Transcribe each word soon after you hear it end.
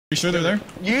You sure they're there?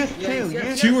 Use two.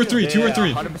 Yeah, two or three.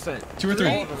 100%. 2 or 3.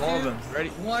 All of them. Ready?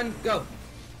 1, go.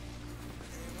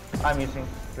 I'm using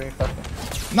 3 fucking.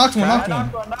 Knocked one.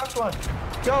 Knocked one.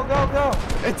 Go.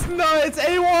 It's A1. It's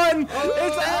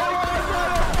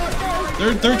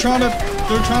A1. They're trying to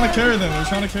carry them. They're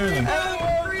trying to carry them.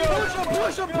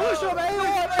 Push him.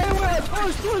 A1.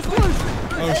 Push.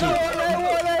 Oh shit.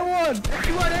 A1.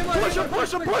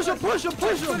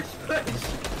 Push him.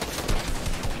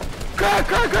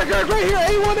 Crack, right here.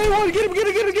 A1. Get him.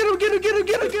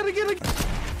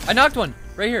 I knocked one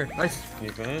right here. Nice.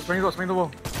 You finished? Spring the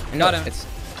wall. Got him.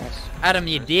 Adam,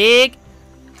 you dig?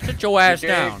 Sit your ass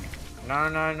down. No.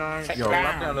 Yo,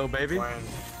 drop down, little baby.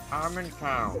 I'm in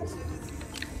town.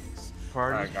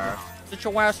 Party. Sit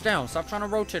your ass down. Stop trying to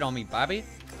rotate on me, Bobby.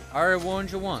 I already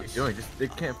warned you once. Yo, they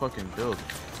can't fucking build.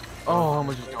 Oh, how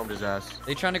much just domed his ass.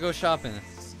 They trying to go shopping.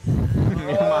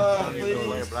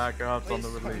 Black Ops on the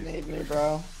release. Need me,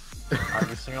 bro.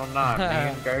 Every single night, me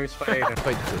and Ghost fading.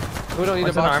 We don't need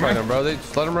to box fight him, bro. They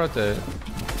just let him rotate.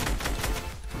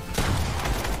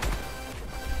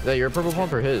 Is that your purple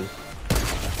pump or his?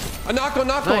 I knocked one,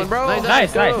 bro.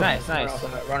 Nice.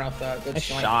 Run off that. Good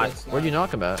shot. Where'd you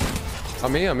knock him at?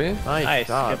 On me. Nice.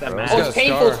 Shot, Get that bro. man. Oh, it's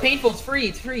painful. It's painful. It's free.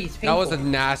 It's painful. That was a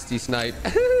nasty snipe.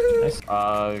 What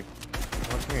can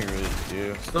we really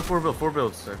do? Still 4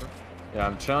 builds. Yeah,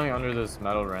 I'm chilling under this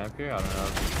metal ramp here. I don't know.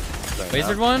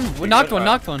 Wizard one? We knocked one.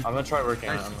 I'm gonna try working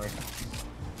on it.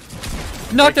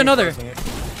 Knocked another.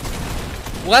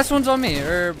 Last one's on me.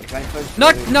 Or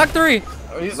knock 3.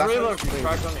 Oh, he's really low.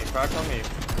 Cracked on me.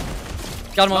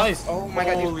 Got him Nice. off. Oh my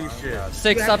god. Holy shit.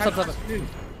 6. Stop. I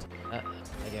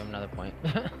gave him another point.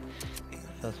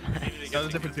 That's fine. That was a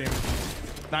different team.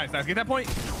 Nice. Get that point.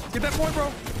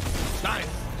 Bro. Nice.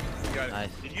 You got it. Nice.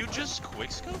 Did you just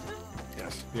quickscope him?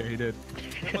 Yes. Yeah, he did.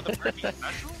 With the Murphy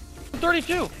special?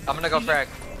 32. I'm gonna go frag.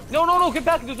 No, get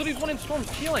back. There's literally one in storm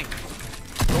healing.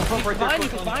 He's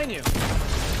behind you.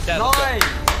 Nice.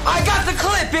 I got the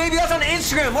clip, baby. That's on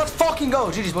Instagram. Let's fucking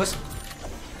go. GG's, boys.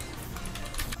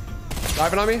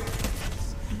 Diving on me.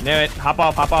 Knew it. Hop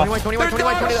off. 21.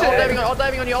 All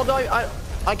diving on you.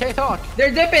 I can't talk. They're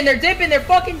dipping. They're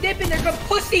fucking dipping. They're good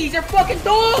pussies. They're fucking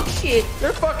dog shit.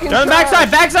 They're fucking. They're on the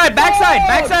backside. Backside.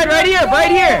 Right here.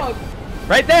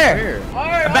 Right there.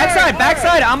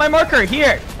 Backside. On my marker.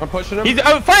 Here. I'm pushing him. He's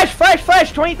flash.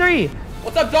 23.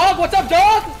 What's up, dog?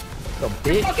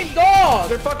 They're fucking dogs.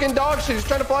 They're fucking dog shit. He's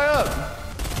trying to fly up.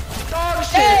 Dog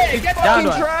shit. Hey, He's get fucking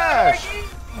down. trash.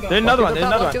 There's another one.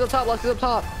 Let's get up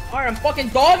top. Alright, I'm fucking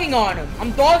dogging on him.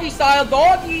 I'm doggy style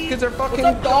doggy. Because they're fucking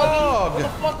What's up, doggy? dog. What the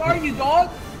fuck are you, dog?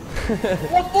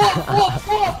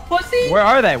 What, pussy? Where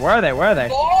are they? Dog?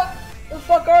 What the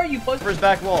fuck are you, pussy? First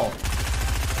back wall.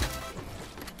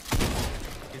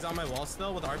 He's on my wall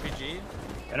still with RPG.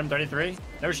 Get him 33.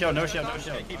 No shield. Keep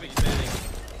it, keep it.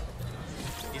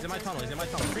 He's in my tunnel.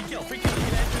 Free kill. You can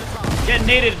enter the tunnel. Get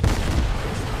naded.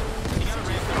 He got a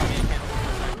ramp on me.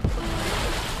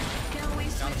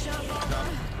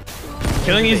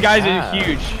 Killing these guys is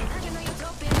huge.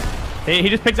 He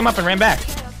just picked him up and ran back.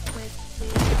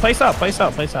 Place up. I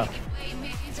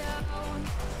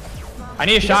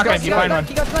need a shotgun if you find one.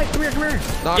 Come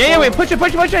here. Yeah, wait, push it. He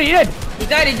did. He's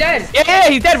dead. Yeah,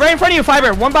 he's dead. Right in front of you,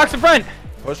 Fiber. One box in front.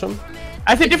 Push him.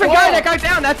 That's a different guy that got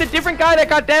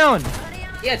down.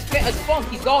 Yeah, it's Funk.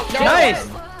 He's dog. Nice.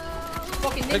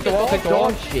 Fucking Take the wall.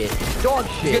 Dog shit.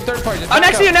 Get third party. Oh,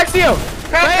 next to you.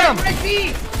 Bam.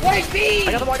 What HP?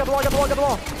 I got the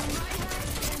wall.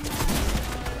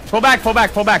 Pull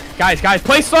back. Guys,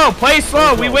 play slow.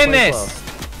 We win this.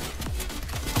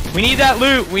 We need that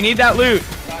loot.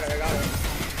 Got it.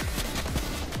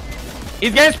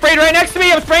 He's getting sprayed right next to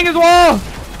me. I'm spraying his wall.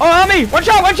 Oh, on me. One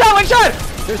shot.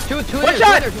 There's two. One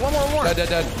shot. There's one more.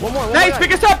 Dead. One more. Nice.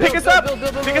 Pick us up. Pick us up.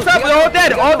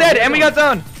 We're all dead. And we got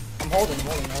zone. I'm holding.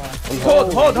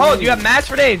 Hold. You have mats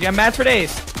for days.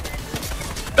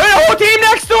 There's a whole team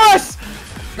next to us.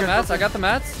 I got the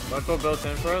mats. Let's go build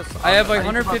in for us. I have like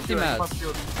 150 mats.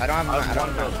 I don't have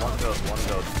One build.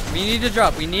 We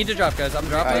need to drop, guys. I'm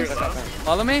dropping.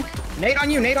 Follow me. Nade on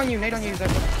you.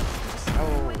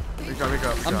 Oh.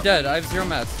 I'm dead. I have 0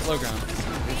 mats. Low ground.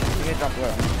 You get dropped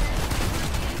low.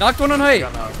 Knocked one on height.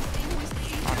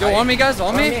 Yo, on me, guys.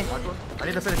 On me. I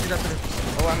need to finish.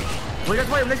 Oh, Next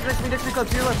to me, club,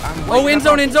 to your left. Oh, in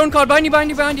zone. Cloud. Behind you.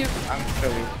 I'm so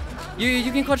weak.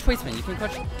 You can clutch placement.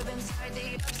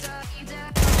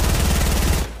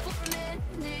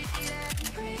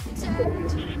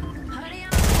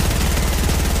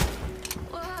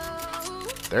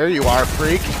 There you are,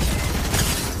 freak.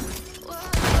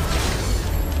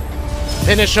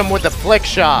 Finish him with a flick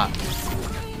shot.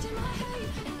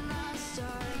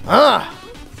 Ah!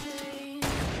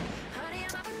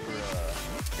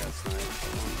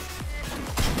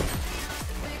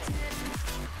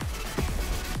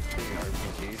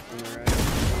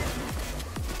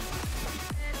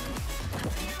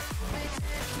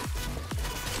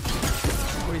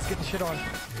 Oh, he's getting shit on.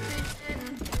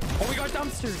 Oh my gosh,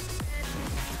 dumpsters.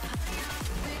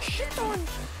 Shit on!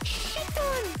 Shit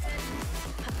on!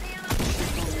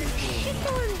 Shit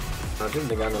on! I think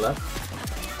the guy on the left.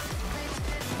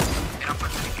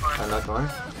 I knocked one.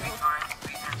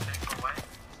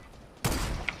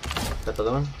 That the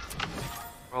other one?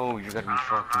 Oh, you gotta be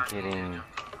fucking kidding.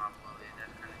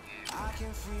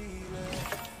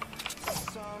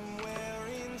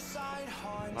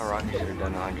 My rocket should have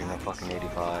done 100, not fucking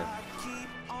 85.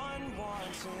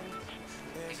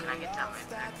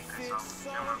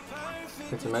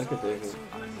 It's a medkit there.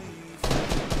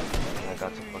 I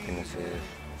got to fucking assist.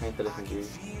 I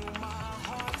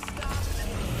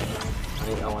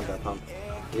want that pump.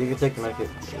 You can take the medkit.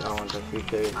 I don't want that. You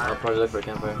carry it. I'll probably look for a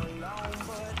campfire.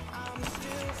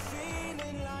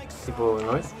 People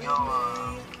north?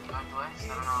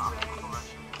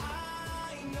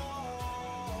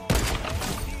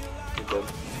 You're good.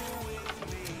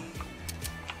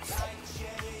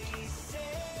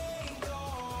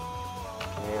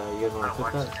 Yeah, you guys wanna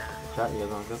clip that? Chat, you guys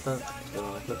wanna clip that? You guys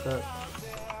wanna clip that?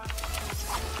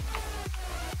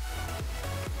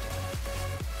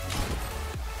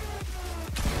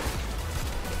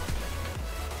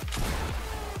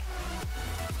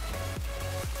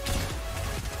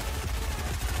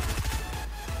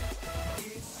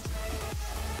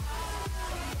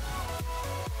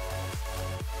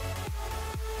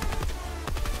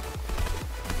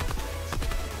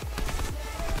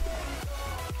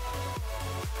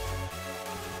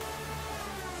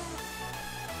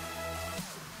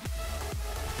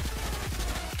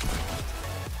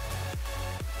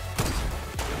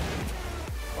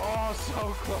 Oh,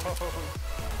 so close.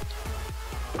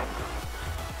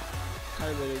 I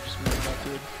literally just moved up,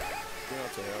 dude. You're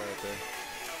out there, right there.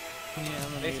 Yeah, I'm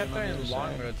gonna They need said him they're on the in other long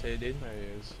side. rotate, dude. There he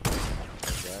is.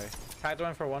 Okay. Tagged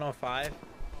one for 105.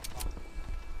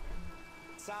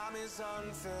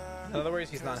 In other words,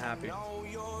 he's not happy.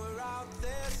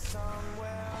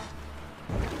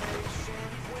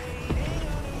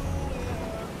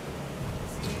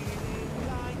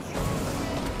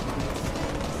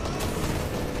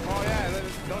 Oh yeah,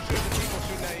 don't shoot the people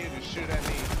shooting at you, just shoot at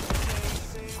me.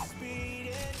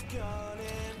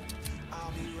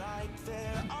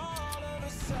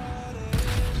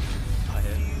 I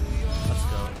hit. Let's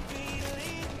go.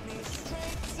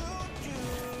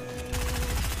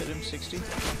 Hit him 60.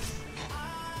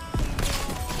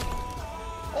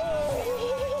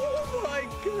 Oh my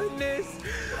goodness!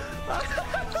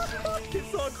 He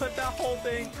saw clip that whole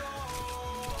thing.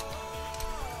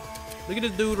 Look at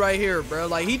this dude right here, bro.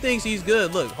 Like, he thinks he's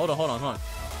good. Look, hold on. Let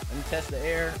me test the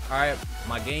air. All right,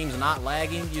 my game's not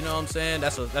lagging. You know what I'm saying?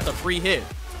 That's a free hit.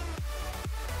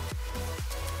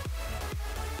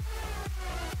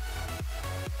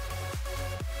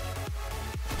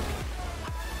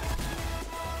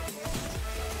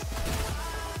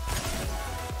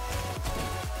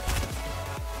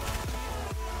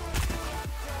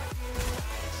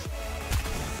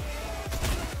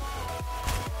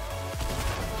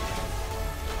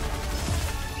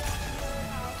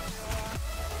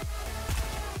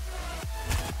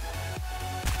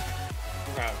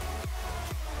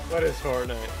 What is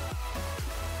Fortnite?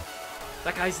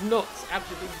 That guy's nuts.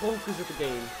 Absolutely bonkers with the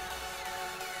game.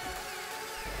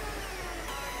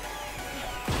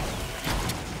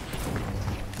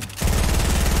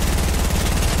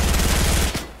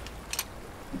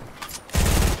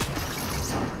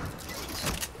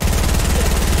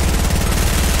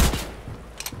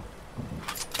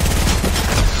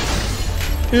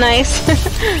 Nice.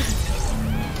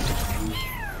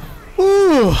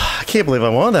 Ooh, I can't believe I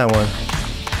won that one.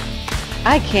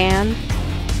 I can.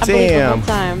 I believe the whole Damn.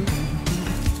 time.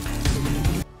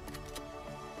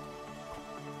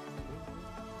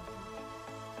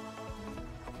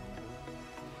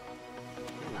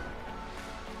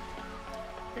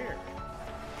 Here.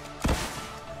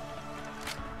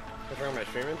 What's wrong with my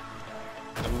streaming?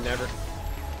 I'm never.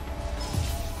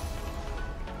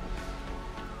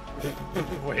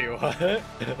 Wait, what?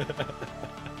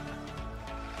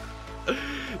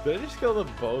 Did I just kill them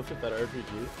both with that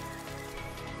RPG?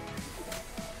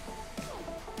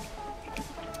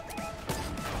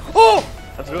 Oh!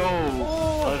 Let's go!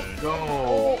 Let's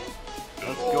go!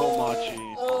 Let's go, Machi.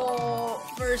 Oh,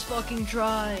 first fucking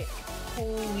try.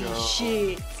 Holy Go.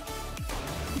 shit.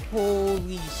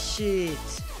 Holy shit.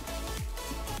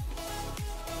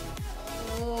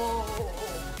 Oh.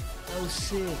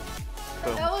 sick.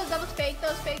 That was fake.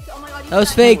 That was fake. Oh my god. That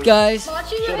was fake, guys.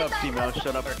 Shut up, female.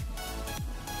 Shut up.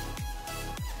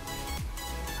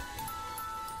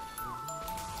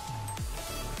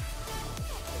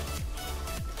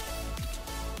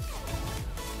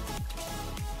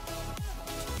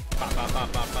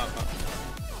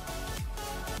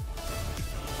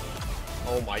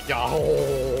 Oh my god.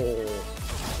 Oh.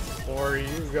 Where are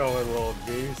you going, little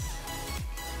goose?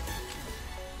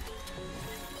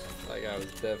 That guy was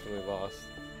definitely lost.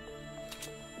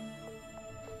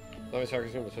 Zombie Shark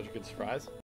is going to be such a good surprise.